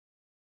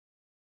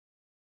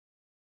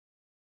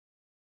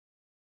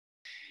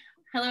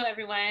Hello,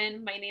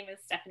 everyone. My name is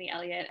Stephanie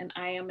Elliott, and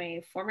I am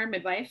a former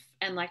midwife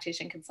and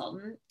lactation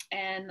consultant,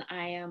 and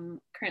I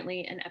am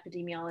currently an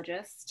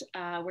epidemiologist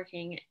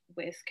working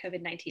with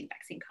COVID-19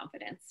 vaccine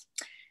confidence.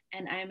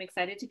 And I'm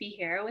excited to be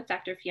here with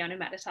Dr. Fiona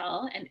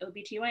Mattatall, an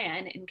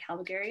OBGYN in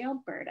Calgary,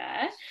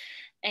 Alberta.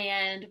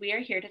 And we are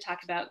here to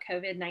talk about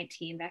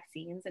COVID-19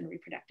 vaccines and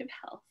reproductive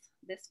health.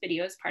 This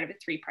video is part of a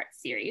three-part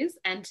series,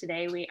 and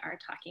today we are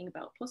talking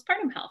about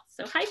postpartum health.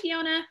 So hi,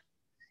 Fiona.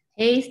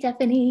 Hey,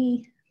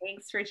 Stephanie.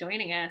 Thanks for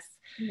joining us.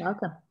 You're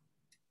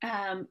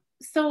welcome.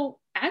 So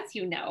as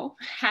you know,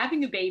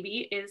 having a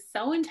baby is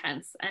so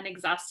intense and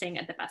exhausting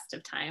at the best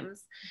of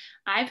times.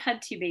 I've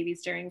had two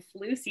babies during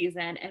flu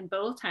season, and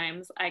both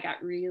times I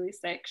got really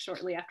sick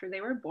shortly after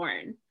they were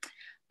born.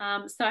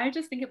 So I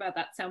just think about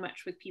that so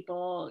much with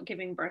people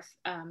giving birth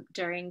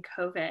during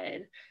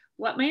COVID.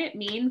 What might it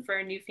mean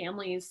for new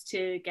families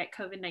to get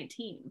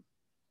COVID-19?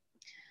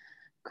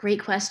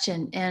 Great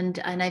question. And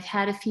I've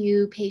had a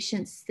few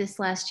patients this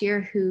last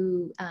year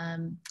who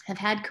have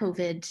had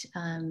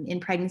COVID in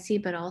pregnancy,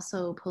 but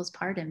also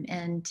postpartum.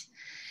 And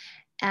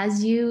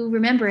as you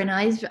remember, and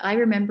I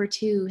remember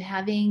too,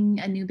 having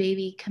a new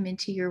baby come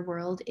into your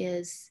world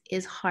is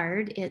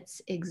hard.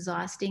 It's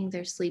exhausting.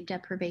 There's sleep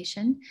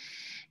deprivation.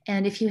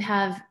 And if you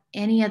have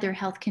any other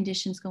health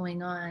conditions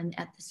going on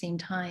at the same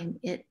time,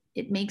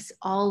 it makes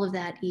all of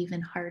that even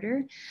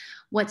harder.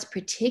 What's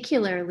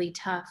particularly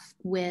tough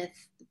with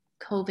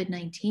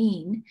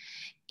COVID-19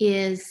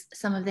 is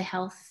some of the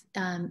health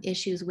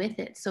issues with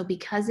it. So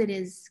because it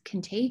is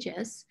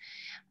contagious,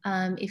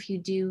 if you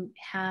do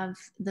have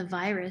the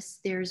virus,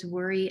 there's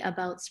worry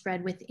about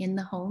spread within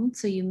the home.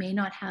 So you may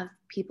not have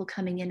people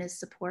coming in as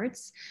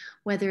supports,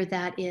 whether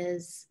that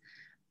is,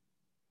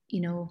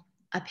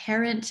 a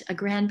parent, a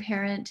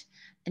grandparent,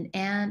 an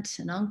aunt,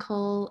 an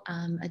uncle,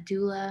 a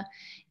doula.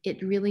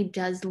 It really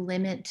does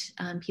limit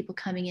people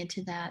coming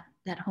into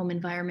that home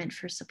environment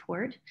for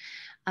support.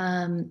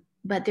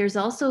 But there's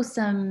also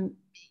some,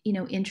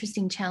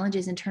 interesting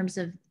challenges in terms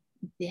of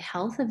the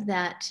health of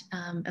that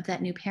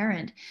new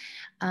parent.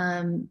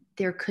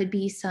 There could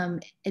be some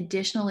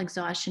additional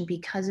exhaustion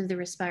because of the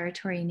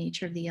respiratory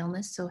nature of the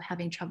illness. So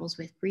having troubles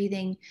with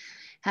breathing,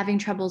 having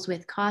troubles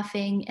with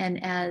coughing,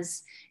 and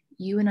as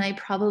you and I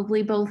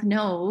probably both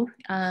know,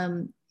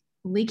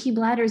 leaky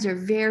bladders are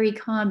very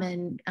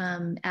common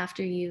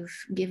after you've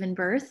given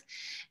birth,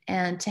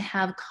 and to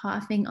have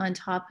coughing on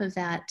top of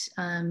that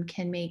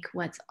can make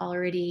what's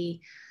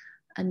already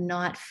a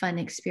not fun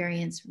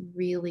experience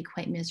really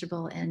quite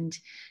miserable, and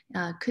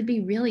could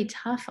be really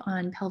tough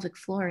on pelvic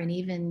floor. And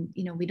even,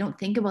 we don't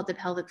think about the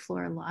pelvic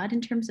floor a lot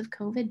in terms of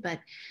COVID, but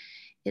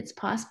it's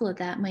possible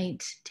that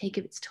might take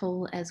its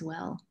toll as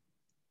well.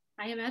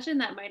 I imagine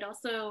that might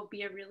also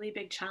be a really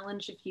big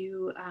challenge if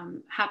you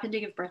happen to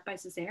give birth by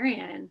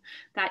cesarean,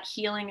 that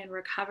healing and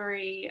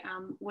recovery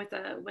with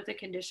a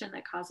condition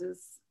that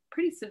causes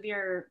pretty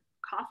severe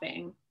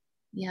coughing.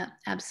 Yeah,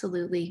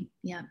 absolutely.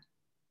 Yeah.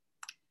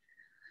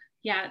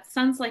 Yeah, it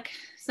sounds like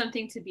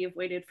something to be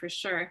avoided for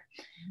sure.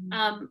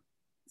 Mm-hmm.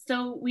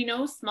 So we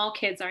know small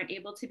kids aren't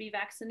able to be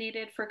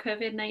vaccinated for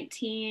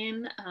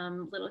COVID-19,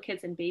 little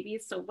kids and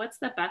babies. So what's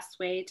the best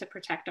way to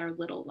protect our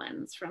little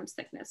ones from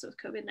sickness with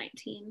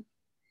COVID-19?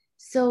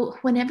 So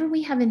whenever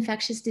we have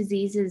infectious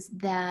diseases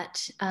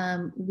that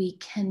we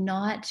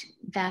cannot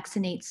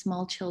vaccinate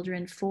small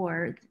children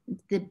for,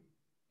 the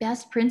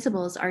best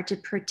principles are to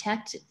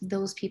protect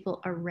those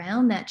people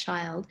around that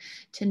child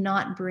to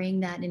not bring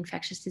that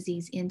infectious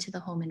disease into the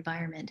home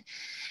environment.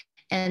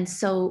 And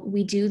so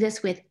we do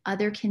this with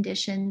other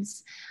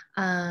conditions.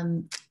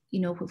 When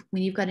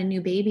you've got a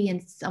new baby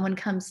and someone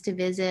comes to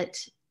visit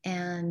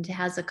and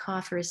has a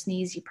cough or a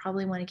sneeze, you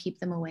probably want to keep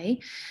them away.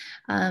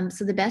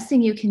 So the best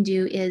thing you can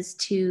do is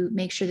to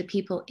make sure that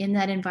people in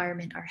that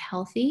environment are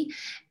healthy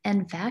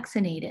and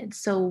vaccinated.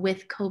 So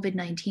with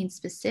COVID-19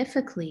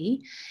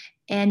 specifically,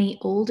 any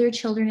older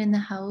children in the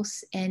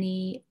house,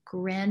 any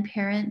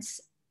grandparents,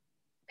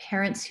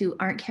 parents who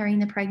aren't carrying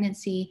the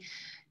pregnancy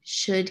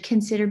should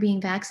consider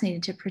being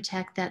vaccinated to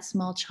protect that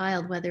small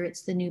child, whether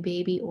it's the new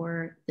baby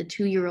or the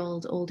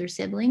 2-year-old older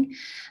sibling,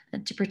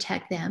 to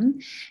protect them.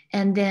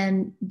 And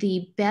then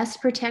the best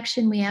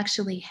protection we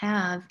actually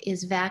have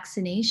is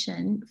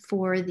vaccination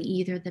for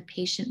either the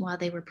patient while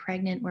they were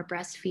pregnant or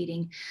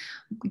breastfeeding.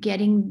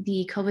 Getting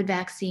the COVID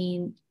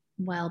vaccine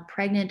while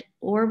pregnant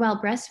or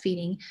while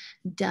breastfeeding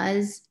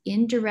does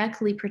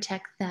indirectly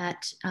protect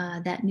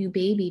that new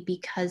baby,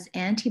 because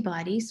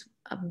antibodies,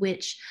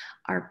 which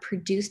are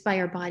produced by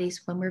our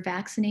bodies when we're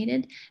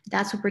vaccinated,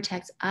 that's what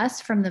protects us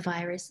from the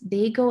virus.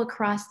 They go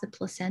across the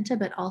placenta,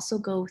 but also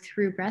go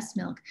through breast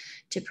milk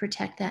to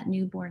protect that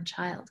newborn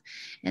child.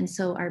 And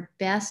so our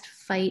best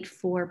fight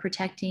for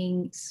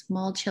protecting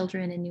small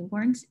children and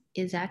newborns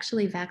is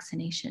actually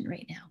vaccination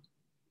right now.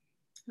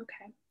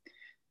 Okay.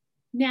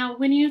 Now,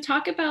 when you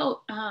talk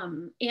about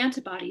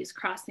antibodies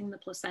crossing the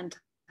placenta,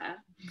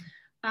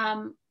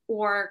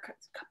 or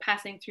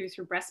passing through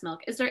breast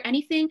milk, is there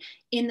anything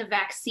in the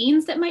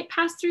vaccines that might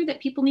pass through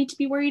that people need to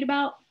be worried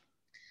about?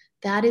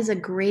 That is a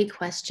great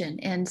question.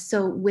 And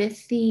so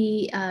with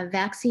the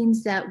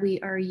vaccines that we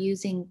are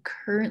using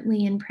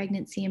currently in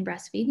pregnancy and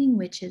breastfeeding,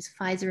 which is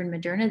Pfizer and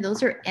Moderna,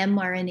 those are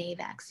mRNA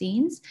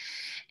vaccines.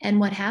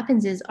 And what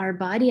happens is our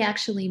body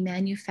actually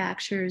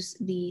manufactures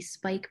the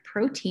spike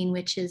protein,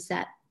 which is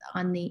that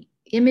on the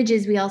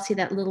images, we all see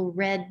that little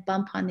red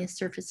bump on the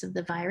surface of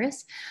the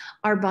virus.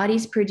 Our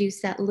bodies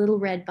produce that little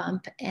red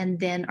bump, and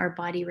then our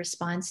body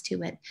responds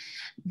to it.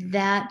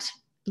 That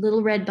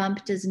little red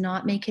bump does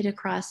not make it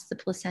across the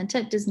placenta.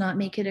 It does not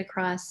make it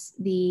across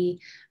the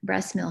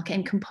breast milk.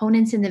 And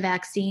components in the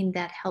vaccine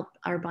that help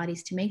our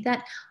bodies to make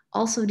that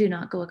also do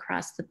not go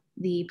across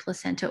the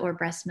placenta or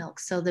breast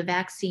milk. So the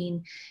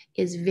vaccine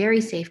is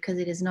very safe because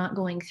it is not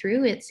going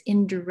through. It's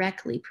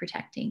indirectly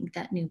protecting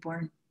that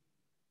newborn.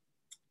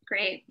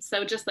 Great.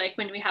 So just like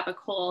when we have a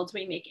cold,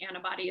 we make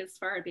antibodies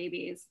for our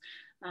babies.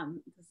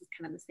 This is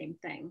kind of the same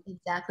thing.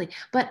 Exactly.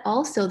 But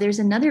also there's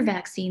another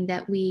vaccine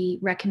that we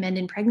recommend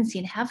in pregnancy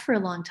and have for a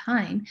long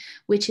time,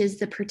 which is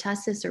the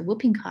pertussis or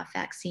whooping cough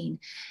vaccine.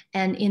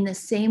 And in the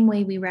same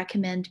way, we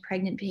recommend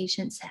pregnant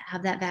patients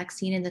have that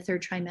vaccine in the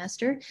 3rd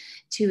trimester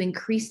to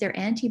increase their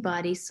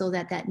antibodies so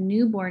that that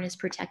newborn is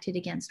protected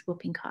against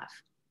whooping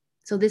cough.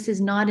 So this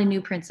is not a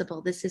new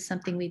principle. This is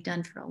something we've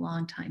done for a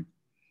long time.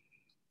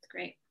 That's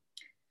great.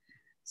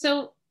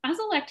 So as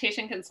a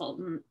lactation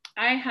consultant,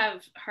 I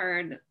have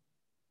heard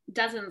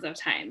dozens of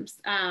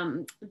times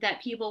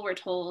that people were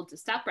told to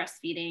stop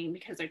breastfeeding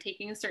because they're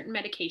taking a certain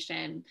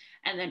medication,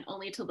 and then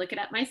only to look it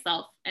up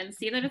myself and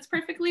see that it's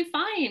perfectly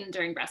fine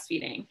during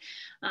breastfeeding.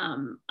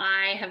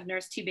 I have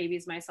nursed 2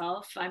 babies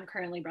myself. I'm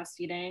currently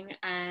breastfeeding,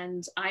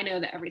 and I know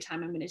that every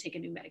time I'm going to take a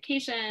new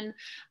medication,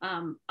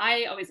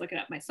 I always look it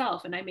up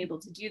myself, and I'm able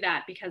to do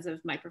that because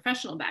of my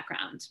professional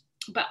background.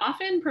 But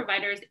often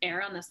providers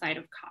err on the side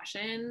of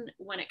caution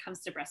when it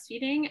comes to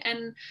breastfeeding.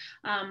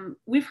 And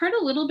we've heard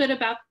a little bit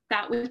about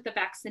that with the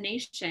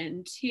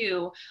vaccination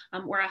too,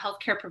 where a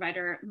healthcare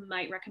provider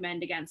might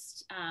recommend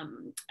against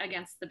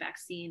the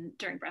vaccine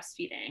during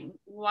breastfeeding.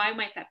 Why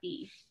might that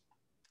be?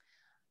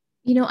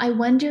 You know, I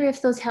wonder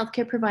if those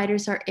healthcare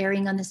providers are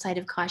erring on the side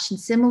of caution,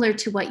 similar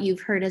to what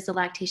you've heard as a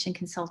lactation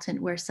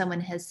consultant, where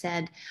someone has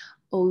said,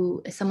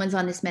 oh, someone's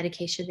on this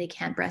medication, they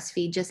can't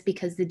breastfeed, just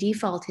because the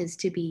default is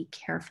to be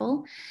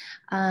careful.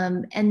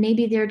 And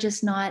maybe they're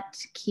just not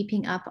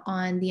keeping up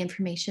on the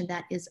information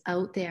that is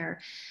out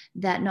there,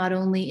 that not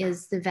only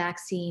is the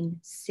vaccine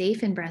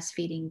safe in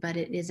breastfeeding, but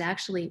it is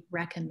actually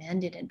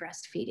recommended in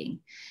breastfeeding.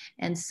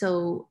 And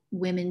so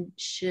women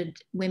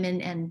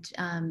and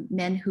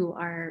men who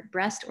are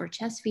breast or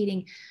chest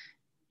feeding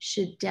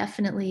should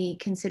definitely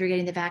consider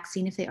getting the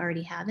vaccine if they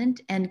already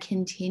haven't, and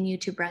continue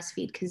to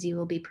breastfeed because you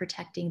will be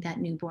protecting that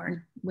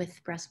newborn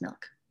with breast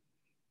milk.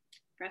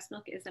 Breast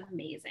milk is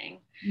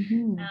amazing.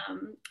 Mm-hmm.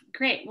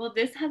 Great. Well,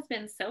 this has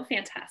been so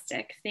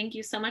fantastic. Thank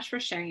you so much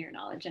for sharing your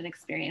knowledge and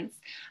experience.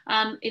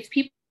 If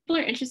people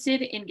are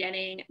interested in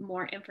getting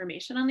more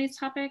information on these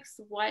topics,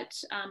 what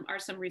are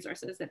some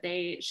resources that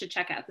they should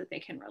check out that they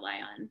can rely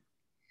on?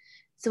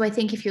 So I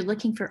think if you're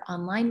looking for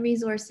online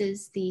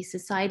resources, the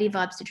Society of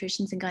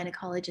Obstetricians and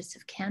Gynecologists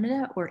of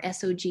Canada, or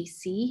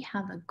SOGC,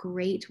 have a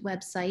great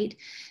website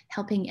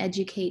helping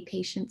educate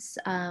patients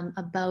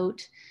about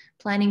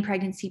planning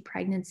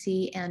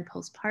pregnancy, and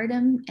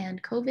postpartum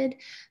and COVID.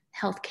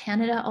 Health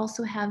Canada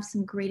also have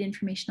some great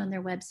information on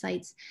their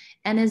websites.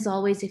 And as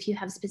always, if you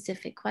have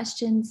specific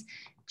questions,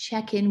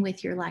 check in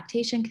with your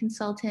lactation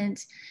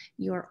consultant,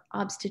 your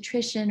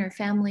obstetrician or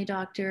family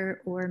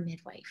doctor, or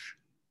midwife.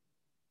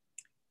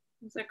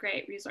 Those are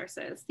great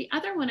resources. The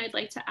other one I'd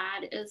like to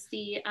add is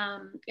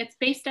it's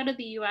based out of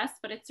the US,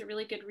 but it's a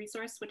really good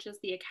resource, which is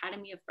the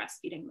Academy of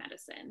Breastfeeding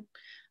Medicine,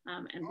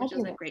 and which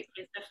is a great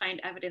place to find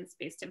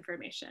evidence-based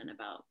information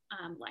about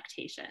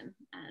lactation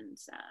and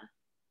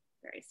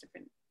various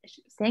different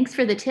issues. Thanks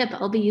for the tip.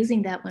 I'll be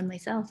using that one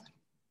myself.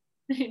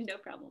 No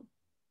problem.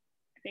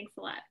 Thanks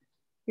a lot.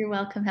 You're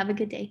welcome. Have a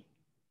good day.